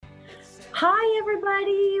Hi,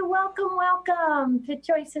 everybody. Welcome, welcome to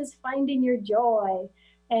Choices Finding Your Joy.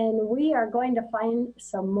 And we are going to find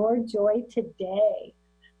some more joy today.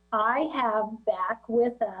 I have back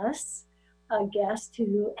with us a guest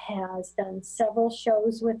who has done several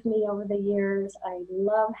shows with me over the years. I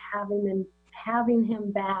love having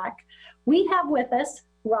him back. We have with us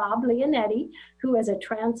Rob Leonetti, who is a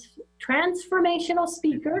transformational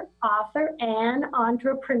speaker, author, and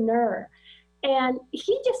entrepreneur. And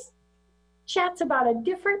he just chats about a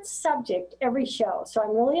different subject every show. So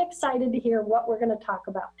I'm really excited to hear what we're going to talk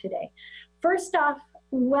about today. First off,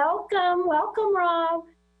 welcome, Rob.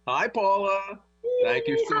 Hi, Paula. Thank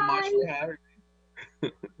you so much for having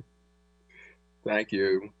me. Thank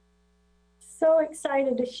you. So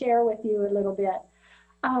excited to share with you a little bit.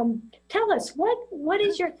 Tell us, what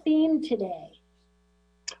is your theme today?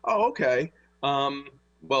 Oh, okay.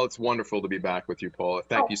 Well, it's wonderful to be back with you, Paula.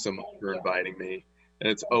 Thank you so much for you. inviting me. And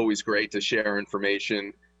it's always great to share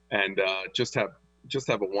information and just have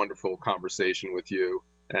a wonderful conversation with you,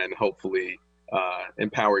 and hopefully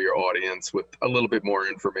empower your audience with a little bit more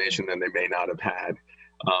information than they may not have had.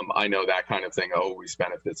 I know that kind of thing always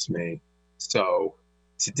benefits me. So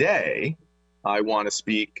today, I want to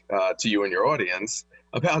speak to you and your audience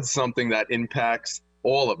about something that impacts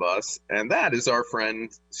all of us, and that is our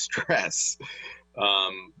friend stress.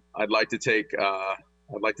 I'd like to take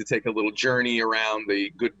a little journey around the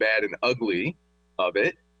good, bad, and ugly of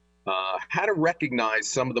it. How to recognize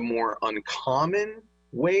some of the more uncommon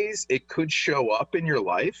ways it could show up in your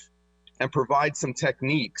life, and provide some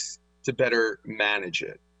techniques to better manage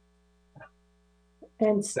it.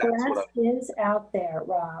 And stress is out there,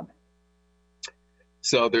 Rob.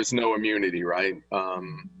 So there's no immunity, right?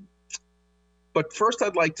 But first,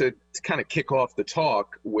 I'd like to kind of kick off the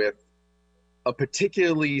talk with a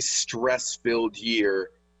particularly stress-filled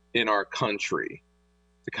year in our country,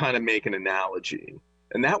 to kind of make an analogy.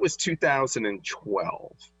 And that was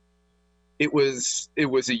 2012. It was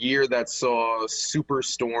a year that saw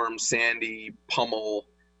Superstorm Sandy pummel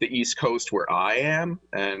the East Coast where I am,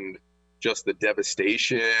 and just the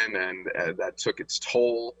devastation and that took its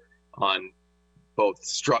toll on both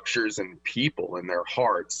structures and people and their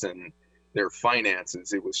hearts and their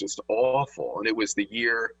finances. It was just awful. And it was the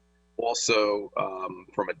year also,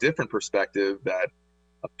 from a different perspective, that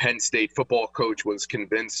a Penn State football coach was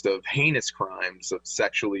convinced of heinous crimes of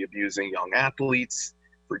sexually abusing young athletes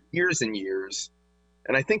for years and years.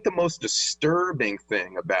 And I think the most disturbing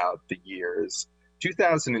thing about the year is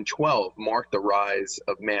 2012 marked the rise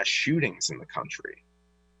of mass shootings in the country.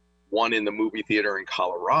 One in the movie theater in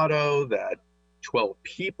Colorado, that 12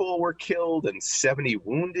 people were killed and 70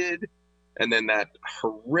 wounded. And then that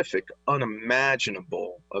horrific,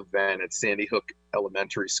 unimaginable event at Sandy Hook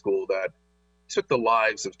Elementary School that took the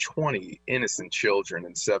lives of 20 innocent children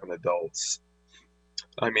and 7 adults.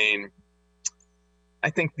 I mean, I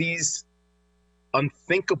think these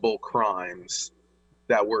unthinkable crimes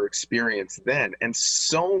that were experienced then, and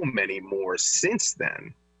so many more since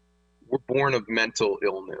then, were born of mental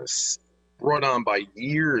illness, brought on by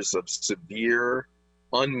years of severe,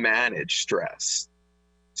 unmanaged stress.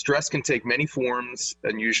 Stress can take many forms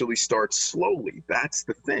and usually starts slowly. That's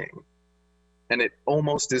the thing. And it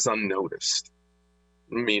almost is unnoticed.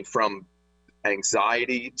 I mean, from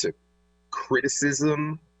anxiety to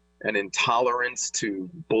criticism and intolerance to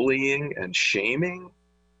bullying and shaming,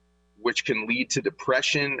 which can lead to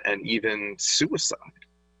depression and even suicide.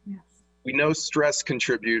 Yes. We know stress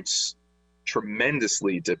contributes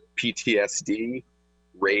tremendously to PTSD,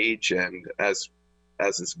 rage, and as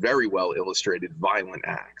is very well illustrated, violent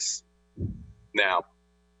acts. Now,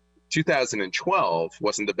 2012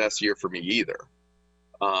 wasn't the best year for me either.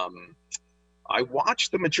 I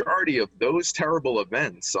watched the majority of those terrible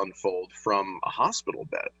events unfold from a hospital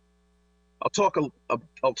bed. I'll talk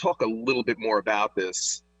a little bit more about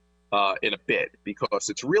this in a bit, because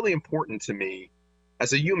it's really important to me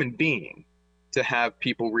as a human being to have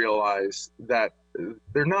people realize that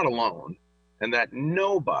they're not alone and that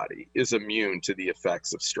nobody is immune to the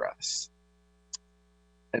effects of stress.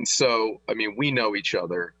 And so, I mean, we know each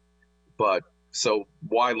other, but so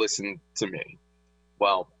why listen to me?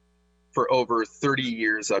 Well, for over 30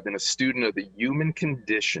 years, I've been a student of the human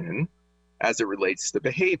condition as it relates to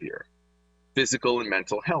behavior, physical and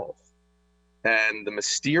mental health, and the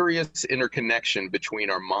mysterious interconnection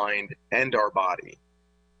between our mind and our body.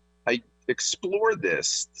 I explore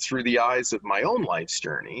this through the eyes of my own life's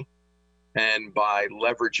journey, and by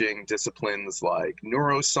leveraging disciplines like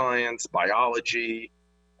neuroscience, biology,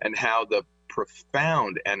 and how the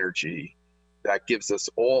profound energy that gives us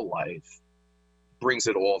all life brings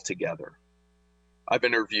it all together. I've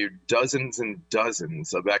interviewed dozens and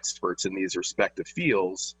dozens of experts in these respective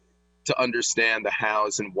fields to understand the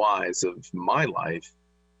hows and whys of my life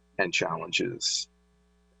and challenges,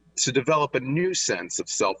 to develop a new sense of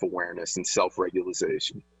self-awareness and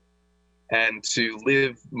self-regulation, and to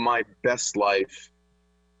live my best life,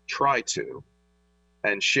 try to,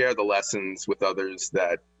 and share the lessons with others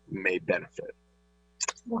that may benefit.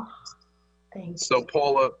 Wow. Thanks. So,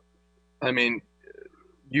 Paula, I mean,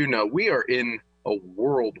 we are in a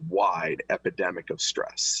worldwide epidemic of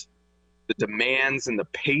stress. The demands and the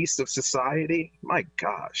pace of society, my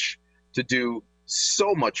gosh, to do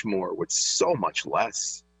so much more with so much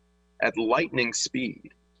less at lightning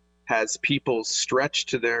speed has people stretched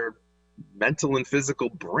to their mental and physical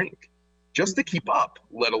brink just to keep up,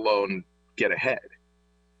 let alone get ahead.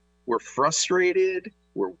 We're frustrated,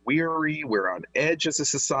 we're weary, we're on edge as a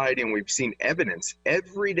society, and we've seen evidence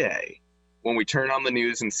every day when we turn on the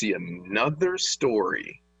news and see another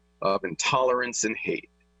story of intolerance and hate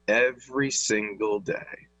every single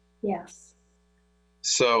day. Yes.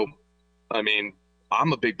 So, I mean,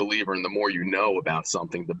 I'm a big believer in the more you know about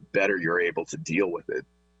something, the better you're able to deal with it.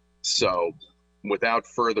 So, without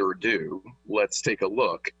further ado, let's take a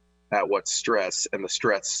look at what stress and the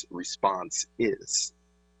stress response is.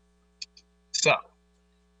 So,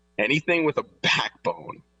 anything with a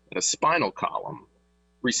backbone and a spinal column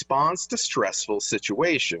responds to stressful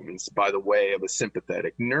situations by the way of a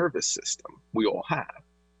sympathetic nervous system we all have,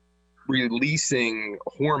 releasing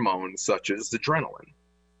hormones such as adrenaline.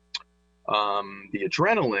 The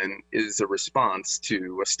adrenaline is a response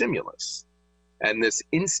to a stimulus, and this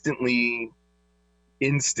instantly,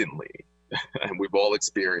 and we've all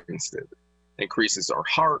experienced it, increases our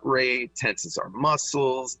heart rate, tenses our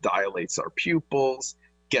muscles, dilates our pupils,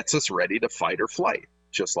 gets us ready to fight or flight,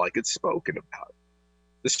 just like it's spoken about.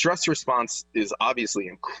 The stress response is obviously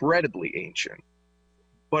incredibly ancient,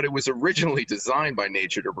 but it was originally designed by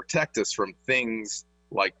nature to protect us from things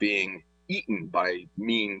like being eaten by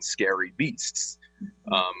mean, scary beasts.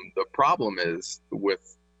 The problem is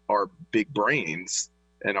with our big brains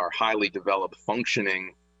and our highly developed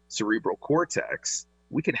functioning cerebral cortex,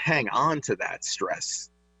 we can hang on to that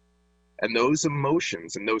stress and those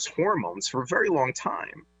emotions and those hormones for a very long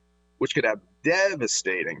time, which could have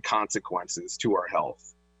devastating consequences to our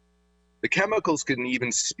health. The chemicals can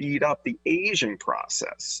even speed up the aging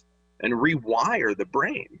process and rewire the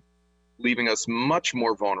brain, leaving us much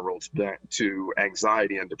more vulnerable to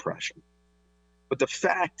anxiety and depression. But the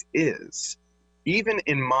fact is, even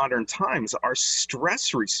in modern times, our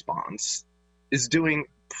stress response is doing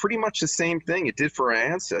pretty much the same thing it did for our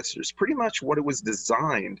ancestors, pretty much what it was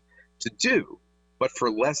designed to do, but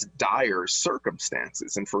for less dire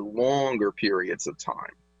circumstances and for longer periods of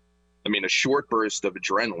time. I mean, a short burst of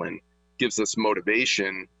adrenaline gives us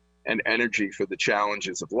motivation and energy for the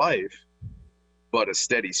challenges of life, but a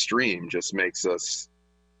steady stream just makes us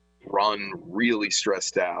run really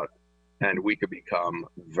stressed out, and we could become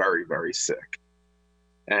very, very sick.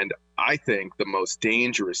 And I think the most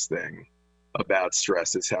dangerous thing about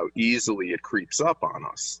stress is how easily it creeps up on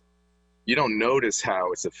us. You don't notice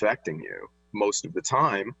how it's affecting you most of the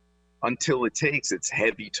time until it takes its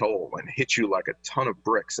heavy toll and hits you like a ton of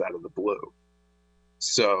bricks out of the blue.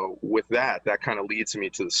 So with that kind of leads me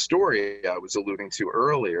to the story I was alluding to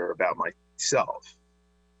earlier about myself.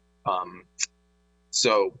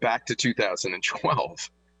 So back to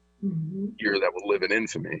 2012, year that will live in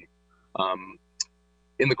infamy.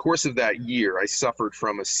 In the course of that year, I suffered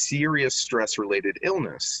from a serious stress-related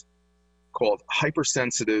illness called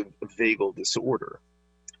hypersensitive vagal disorder,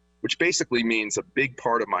 which basically means a big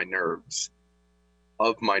part of my nerves,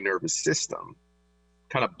 of my nervous system,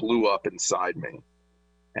 kind of blew up inside me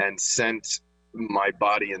and sent my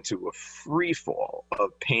body into a free fall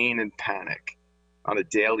of pain and panic on a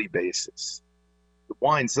daily basis. It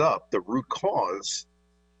winds up, the root cause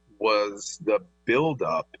was the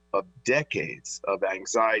buildup of decades of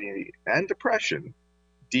anxiety and depression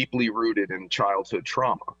deeply rooted in childhood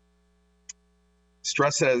trauma.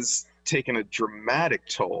 Stress has taken a dramatic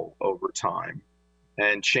toll over time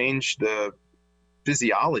and changed the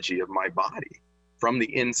physiology of my body from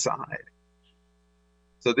the inside.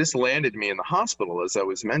 So this landed me in the hospital, as I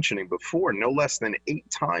was mentioning before, no less than 8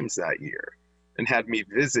 times that year, and had me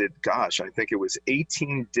visit, I think it was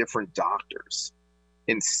 18 different doctors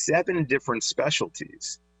in 7 different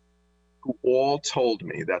specialties, who all told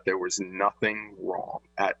me that there was nothing wrong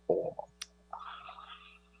at all.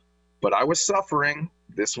 But I was suffering,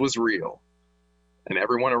 this was real, and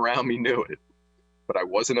everyone around me knew it. But I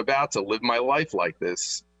wasn't about to live my life like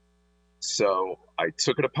this. So I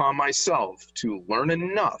took it upon myself to learn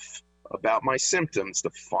enough about my symptoms to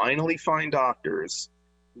finally find doctors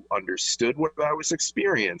who understood what I was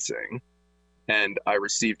experiencing, and I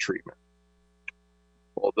received treatment.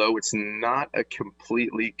 Although it's not a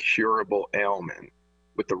completely curable ailment,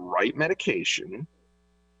 with the right medication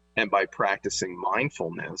and by practicing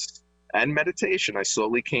mindfulness and meditation, I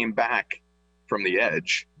slowly came back from the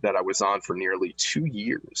edge that I was on for nearly 2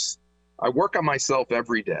 years. I work on myself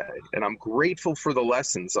every day, and I'm grateful for the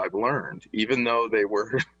lessons I've learned, even though they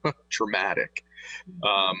were traumatic.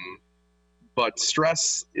 But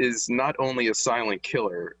stress is not only a silent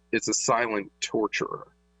killer, it's a silent torturer.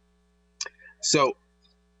 So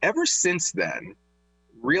ever since then,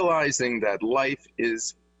 realizing that life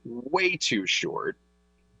is way too short,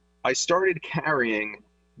 I started carrying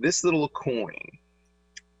this little coin.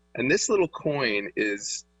 And this little coin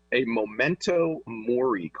is a memento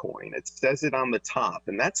mori coin. It says it on the top,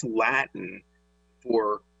 and that's Latin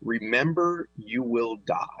for remember you will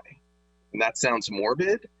die. And that sounds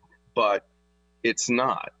morbid, but it's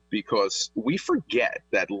not, because we forget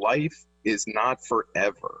that life is not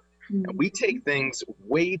forever. And we take things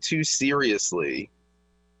way too seriously,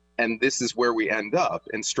 and this is where we end up,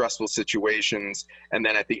 in stressful situations. And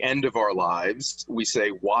then at the end of our lives, we say,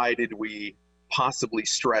 why did we possibly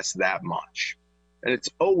stress that much? And it's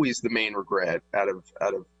always the main regret out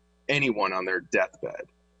of anyone on their deathbed.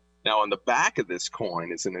 Now, on the back of this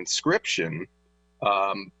coin is an inscription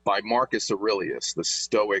by Marcus Aurelius, the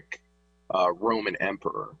Stoic Roman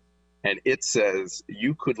emperor. And it says,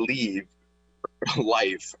 you could leave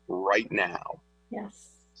life right now. Yes.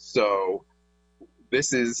 So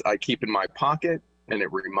this is, I keep in my pocket, and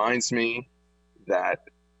it reminds me that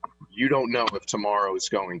you don't know if tomorrow is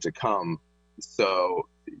going to come. So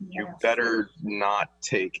you better not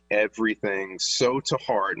take everything so to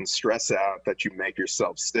heart and stress out that you make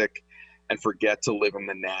yourself sick, and forget to live in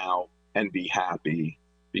the now and be happy,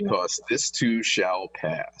 because this too shall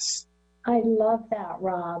pass. I love that,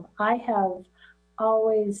 Rob. I have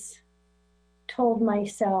always told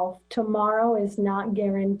myself tomorrow is not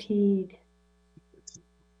guaranteed.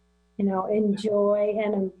 You know, enjoy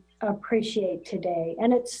and appreciate today.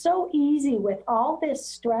 And it's so easy with all this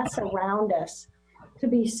stress around us to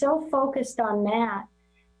be so focused on that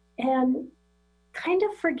and kind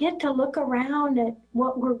of forget to look around at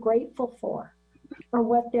what we're grateful for, or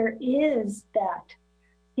what there is that,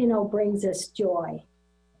 you know, brings us joy.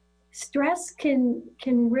 Stress can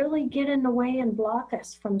really get in the way and block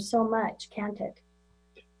us from so much, can't it?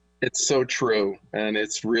 It's so true, and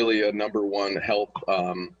it's really a number one health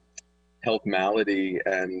malady,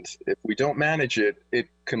 and if we don't manage it, it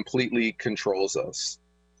completely controls us.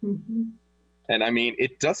 Mm-hmm. And I mean,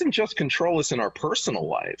 it doesn't just control us in our personal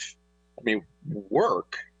life. I mean,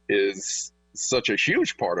 work is such a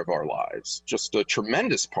huge part of our lives, just a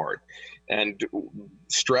tremendous part. And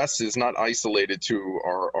stress is not isolated to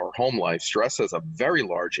our home life. Stress has a very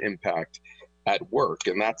large impact at work.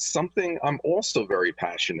 And that's something I'm also very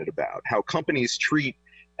passionate about, how companies treat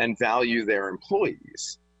and value their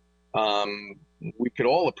employees. We could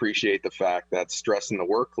all appreciate the fact that stress in the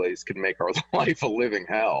workplace can make our life a living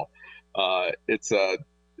hell. It's an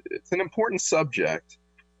important subject,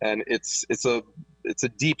 and it's a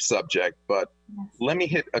deep subject, but let me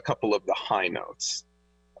hit a couple of the high notes.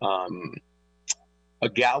 A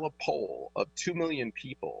Gallup poll of 2 million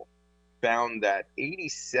people found that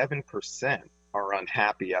 87% are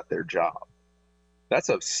unhappy at their job. That's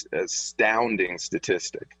an astounding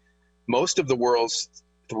statistic. Most of the world's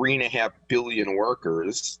 3.5 billion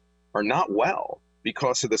workers are not well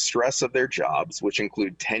because of the stress of their jobs, which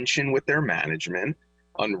include tension with their management,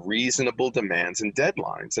 unreasonable demands and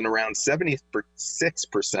deadlines, and around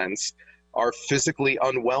 76% are physically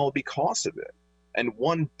unwell because of it. And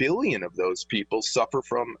 1 billion of those people suffer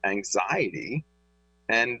from anxiety,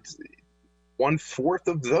 and 1/4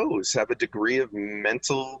 of those have a degree of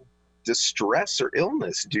mental distress or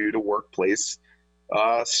illness due to workplace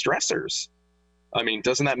stressors. I mean,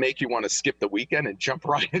 doesn't that make you want to skip the weekend and jump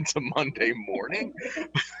right into Monday morning?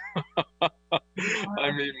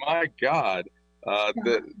 I mean, my God,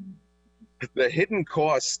 the hidden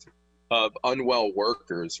cost of unwell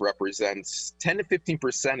workers represents 10 to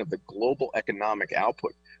 15% of the global economic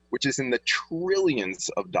output, which is in the trillions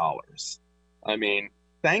of dollars. I mean,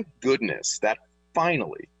 thank goodness that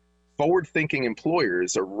finally forward-thinking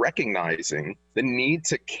employers are recognizing the need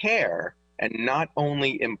to care and not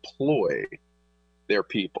only employ their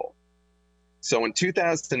people. So in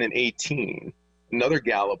 2018, another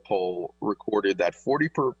Gallup poll recorded that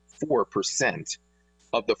 44%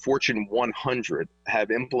 of the Fortune 100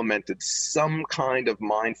 have implemented some kind of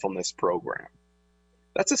mindfulness program.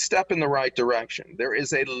 That's a step in the right direction. There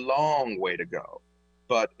is a long way to go,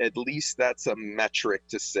 but at least that's a metric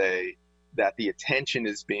to say that the attention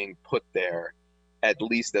is being put there, at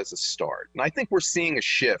least as a start. And I think we're seeing a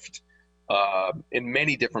shift in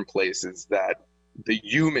many different places, that the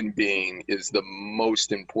human being is the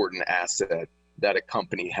most important asset that a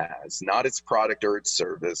company has, not its product or its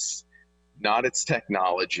service, not its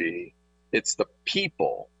technology. It's the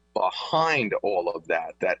people behind all of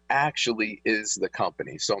that that actually is the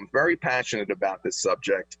company. So I'm very passionate about this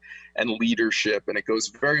subject and leadership, and it goes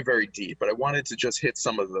very, very deep, but I wanted to just hit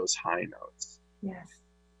some of those high notes. Yes.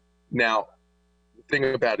 Now, the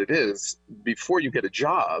thing about it is, before you get a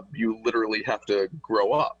job, you literally have to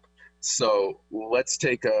grow up. So let's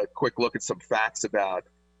take a quick look at some facts about,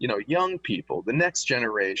 young people, the next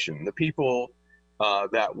generation, the people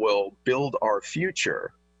that will build our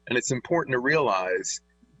future. And it's important to realize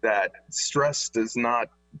that stress does not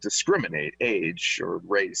discriminate age or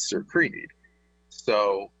race or creed.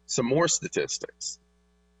 So some more statistics.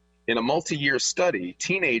 In a multi-year study,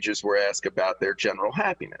 teenagers were asked about their general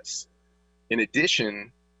happiness. In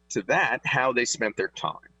addition to that, how they spent their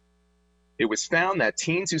time. It was found that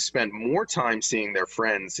teens who spent more time seeing their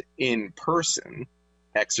friends in person,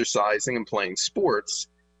 exercising and playing sports,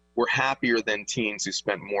 were happier than teens who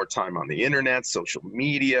spent more time on the internet, social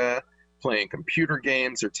media, playing computer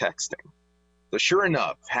games, or texting. So sure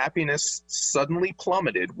enough, happiness suddenly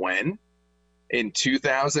plummeted when, in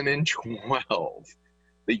 2012,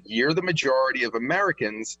 the year the majority of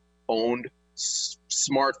Americans owned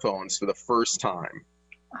smartphones for the first time.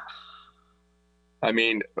 I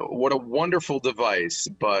mean, what a wonderful device,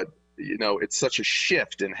 but it's such a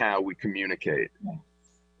shift in how we communicate.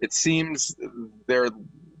 It seems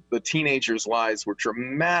the teenagers' lives were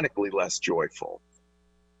dramatically less joyful.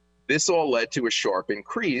 This all led to a sharp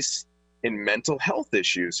increase in mental health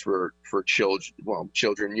issues for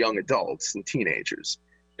children, young adults, and teenagers,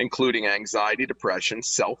 including anxiety, depression,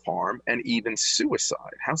 self-harm, and even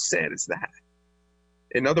suicide. How sad is that?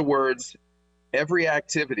 In other words, every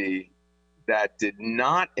activity that did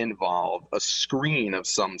not involve a screen of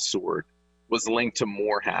some sort was linked to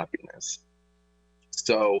more happiness.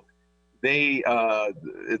 So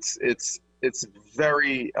it's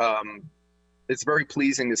very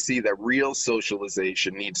pleasing to see that real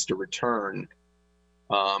socialization needs to return,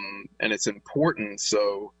 and it's important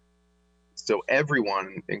so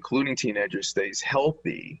everyone, including teenagers, stays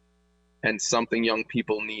healthy, and something young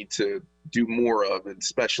people need to do more of,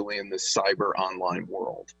 especially in this cyber online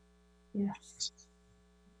world. Yes.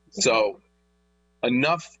 So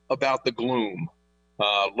enough about the gloom.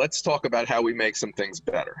 Let's talk about how we make some things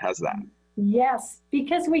better. How's that? Yes,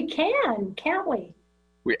 because we can, can't we?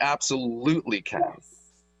 We absolutely can. Yes.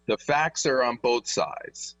 The facts are on both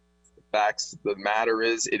sides. The matter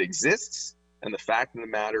is it exists, and the fact of the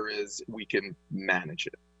matter is we can manage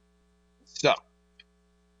it. So,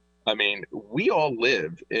 I mean, we all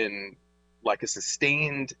live in like a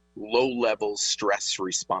sustained low-level stress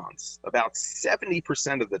response. About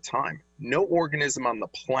 70% of the time, no organism on the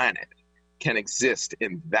planet can exist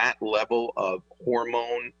in that level of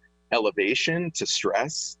hormone elevation to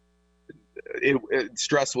stress.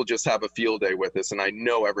 Stress will just have a field day with us, and I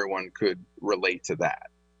know everyone could relate to that.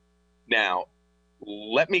 Now,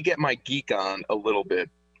 let me get my geek on a little bit,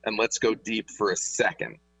 and let's go deep for a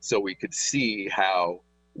second so we could see how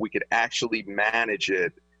we could actually manage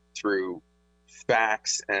it through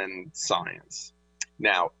facts and science.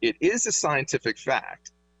 Now, it is a scientific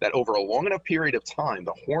fact that over a long enough period of time,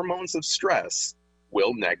 the hormones of stress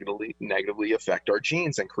will negatively affect our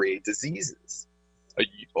genes and create diseases.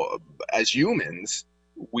 As humans,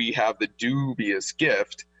 we have the dubious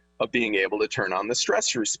gift of being able to turn on the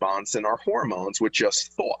stress response in our hormones with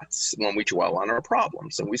just thoughts when we dwell on our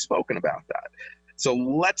problems, and we've spoken about that. So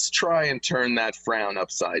let's try and turn that frown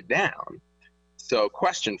upside down. So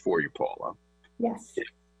question for you, Paula. Yes. If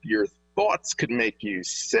your thoughts could make you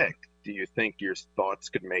sick, do you think your thoughts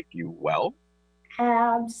could make you well?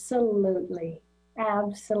 Absolutely.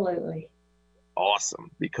 Absolutely. Awesome,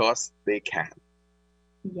 because they can.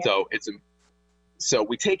 Yes. So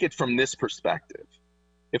we take it from this perspective.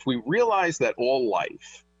 If we realize that all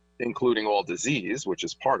life, including all disease, which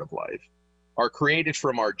is part of life, are created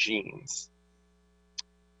from our genes.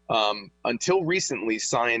 Until recently,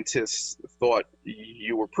 scientists thought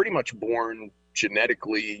you were pretty much born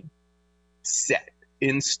genetically set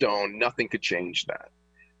in stone, nothing could change that.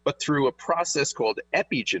 But through a process called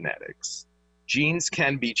epigenetics, genes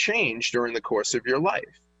can be changed during the course of your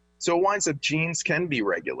life. So it winds up genes can be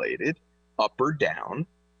regulated up or down,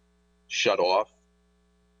 shut off,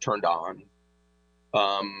 turned on.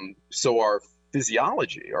 So our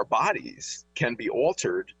physiology, our bodies can be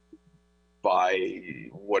altered by,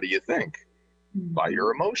 what do you think? by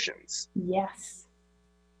your emotions. Yes.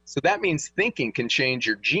 So that means thinking can change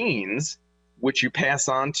your genes, which you pass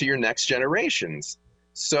on to your next generations.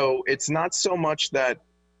 So it's not so much that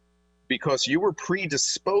because you were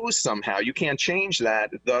predisposed somehow, you can't change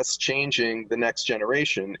that, thus changing the next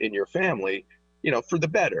generation in your family, for the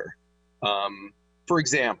better. For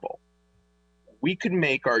example, we could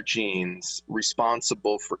make our genes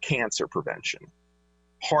responsible for cancer prevention,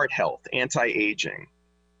 heart health, anti-aging,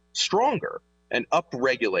 stronger, and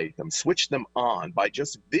upregulate them, switch them on by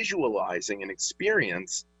just visualizing an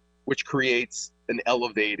experience which creates an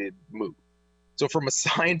elevated mood. So from a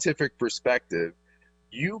scientific perspective,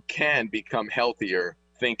 you can become healthier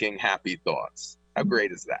thinking happy thoughts. How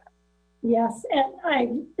great is that? Yes,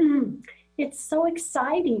 and it's so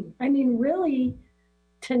exciting. I mean, really,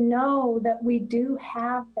 to know that we do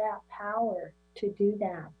have that power to do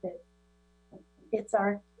that it's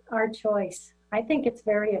our choice. I think it's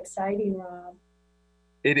very exciting, Rob.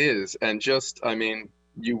 It is. And a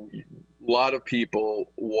lot of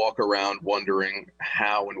people walk around wondering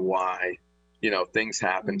how and why, things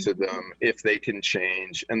happen to them, if they can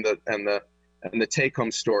change. And the take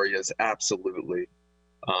home story is absolutely.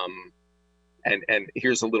 And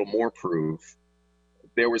here's a little more proof.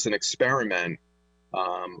 There was an experiment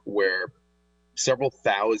where several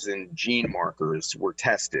thousand gene markers were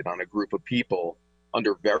tested on a group of people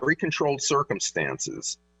under very controlled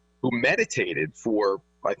circumstances who meditated for,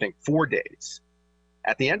 I think, 4 days.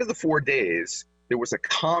 At the end of the 4 days, there was a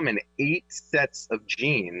common 8 sets of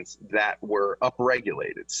genes that were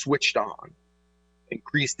upregulated, switched on,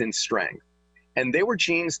 increased in strength. And they were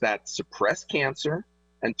genes that suppressed cancer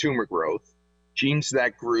and tumor growth, genes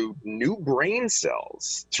that grew new brain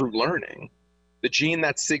cells through learning, the gene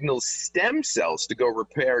that signals stem cells to go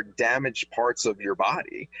repair damaged parts of your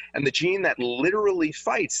body, and the gene that literally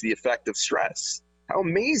fights the effect of stress. How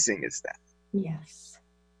amazing is that? Yes.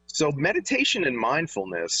 So meditation and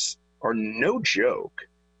mindfulness are no joke.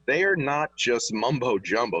 They are not just mumbo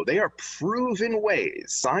jumbo. They are proven ways,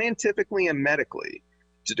 scientifically and medically,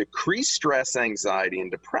 to decrease stress, anxiety, and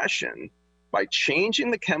depression by changing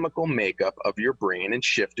the chemical makeup of your brain and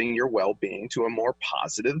shifting your well-being to a more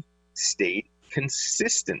positive state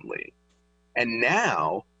consistently. And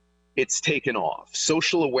now it's taken off.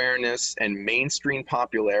 Social awareness and mainstream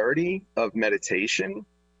popularity of meditation,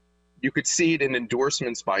 you could see it in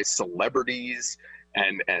endorsements by celebrities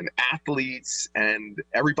and athletes, and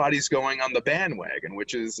everybody's going on the bandwagon,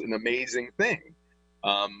 which is an amazing thing.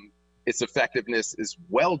 Its effectiveness is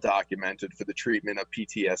well documented for the treatment of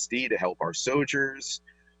PTSD to help our soldiers,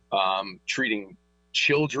 treating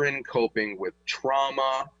children coping with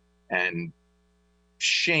trauma and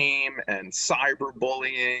shame and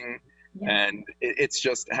cyberbullying. Yeah. And it's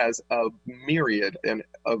just has a myriad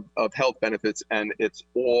of health benefits, and it's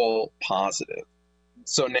all positive.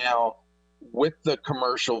 So now, with the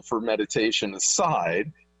commercial for meditation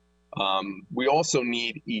aside, we also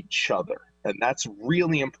need each other. And that's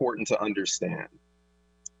really important to understand,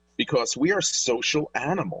 because we are social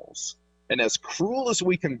animals. And as cruel as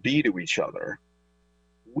we can be to each other,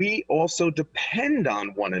 we also depend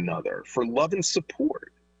on one another for love and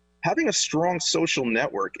support. Having a strong social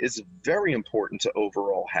network is very important to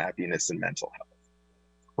overall happiness and mental health.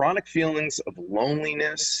 Chronic feelings of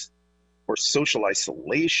loneliness or social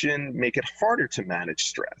isolation make it harder to manage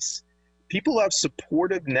stress. People who have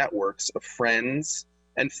supportive networks of friends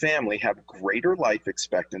and family have greater life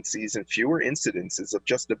expectancies and fewer incidences of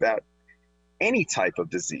just about any type of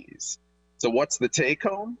disease. So what's the take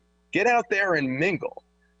home? Get out there and mingle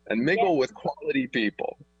with quality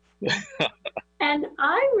people. And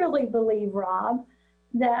I really believe, Rob,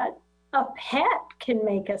 that a pet can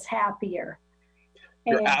make us happier.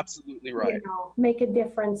 You're absolutely right. Make a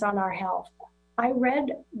difference on our health. I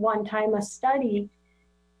read one time a study,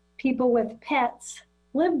 people with pets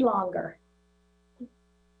lived longer.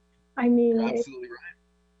 I mean, you're absolutely right.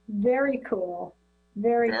 Very cool.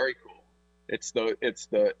 Very cool. It's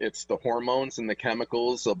the hormones and the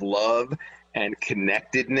chemicals of love and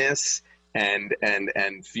connectedness and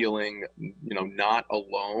feeling, not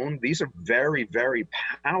alone. These are very, very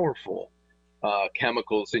powerful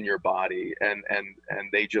chemicals in your body, and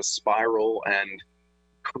they just spiral and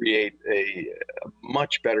create a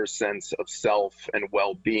much better sense of self and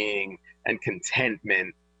well-being and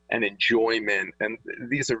contentment and enjoyment. And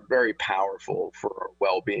these are very powerful for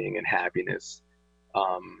well-being and happiness.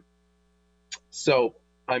 So,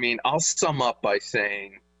 I'll sum up by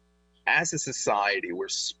saying, as a society, we're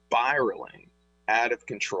spiraling out of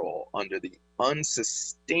control under the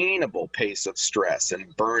unsustainable pace of stress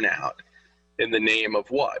and burnout. In the name of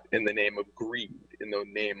what? In the name of greed, in the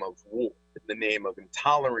name of war, in the name of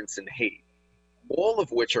intolerance and hate. all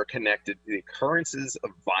of which are connected to the occurrences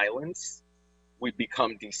of violence we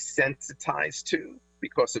become desensitized to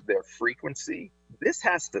because of their frequency. This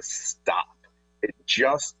has to stop. It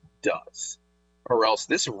just does. Or else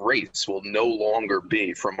this race will no longer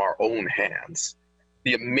be from our own hands.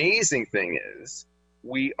 The amazing thing is,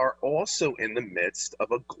 we are also in the midst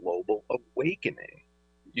of a global awakening.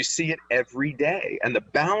 You see it every day. And the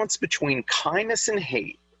balance between kindness and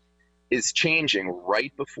hate is changing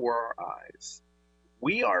right before our eyes.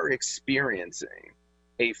 We are experiencing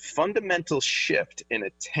a fundamental shift in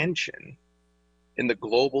attention in the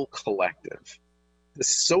global collective. The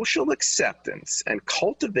social acceptance and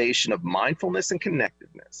cultivation of mindfulness and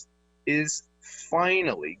connectedness is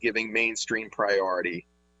finally giving mainstream priority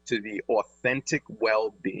to the authentic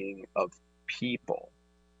well-being of people.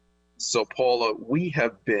 So, Paula, we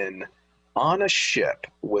have been on a ship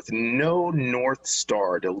with no North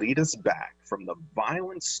Star to lead us back from the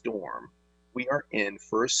violent storm we are in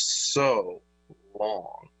for so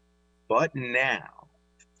long. But now,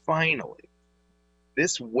 finally,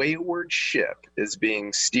 this wayward ship is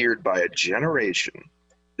being steered by a generation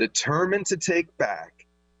determined to take back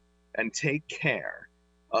and take care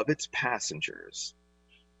of its passengers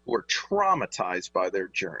who are traumatized by their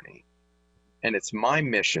journey. And it's my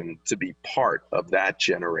mission to be part of that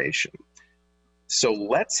generation. So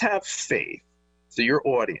let's have faith. To your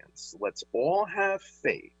audience, let's all have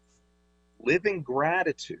faith, live in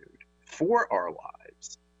gratitude for our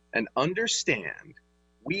lives, and understand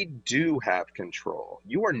we do have control.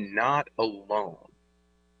 You are not alone.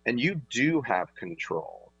 And you do have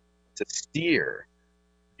control to steer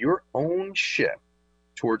your own ship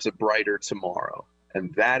towards a brighter tomorrow.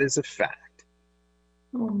 And that is a fact.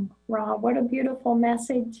 Oh, Rob, what a beautiful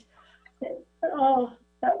message. Oh,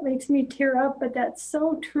 that makes me tear up, but that's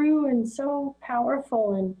so true and so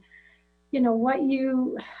powerful. And, what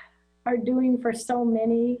you are doing for so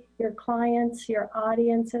many, your clients, your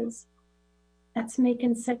audiences, that's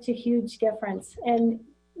making such a huge difference. And,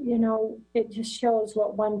 it just shows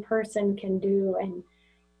what one person can do.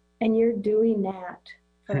 And you're doing that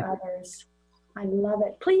for others. I love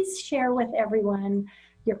it. Please share with everyone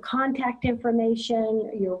your contact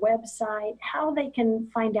information, your website, how they can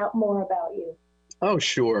find out more about you. Oh,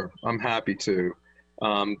 sure. I'm happy to.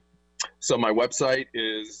 So my website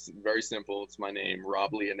is very simple. It's my name,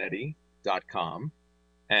 robleonetti.com.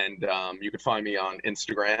 And you can find me on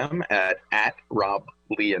Instagram at Rob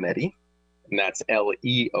Leonetti, and that's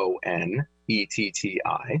Leonetti.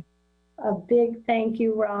 A big thank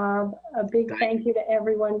you, Rob. A big thank you to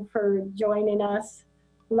everyone for joining us.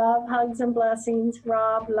 Love, hugs, and blessings.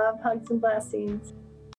 Rob, love, hugs, and blessings.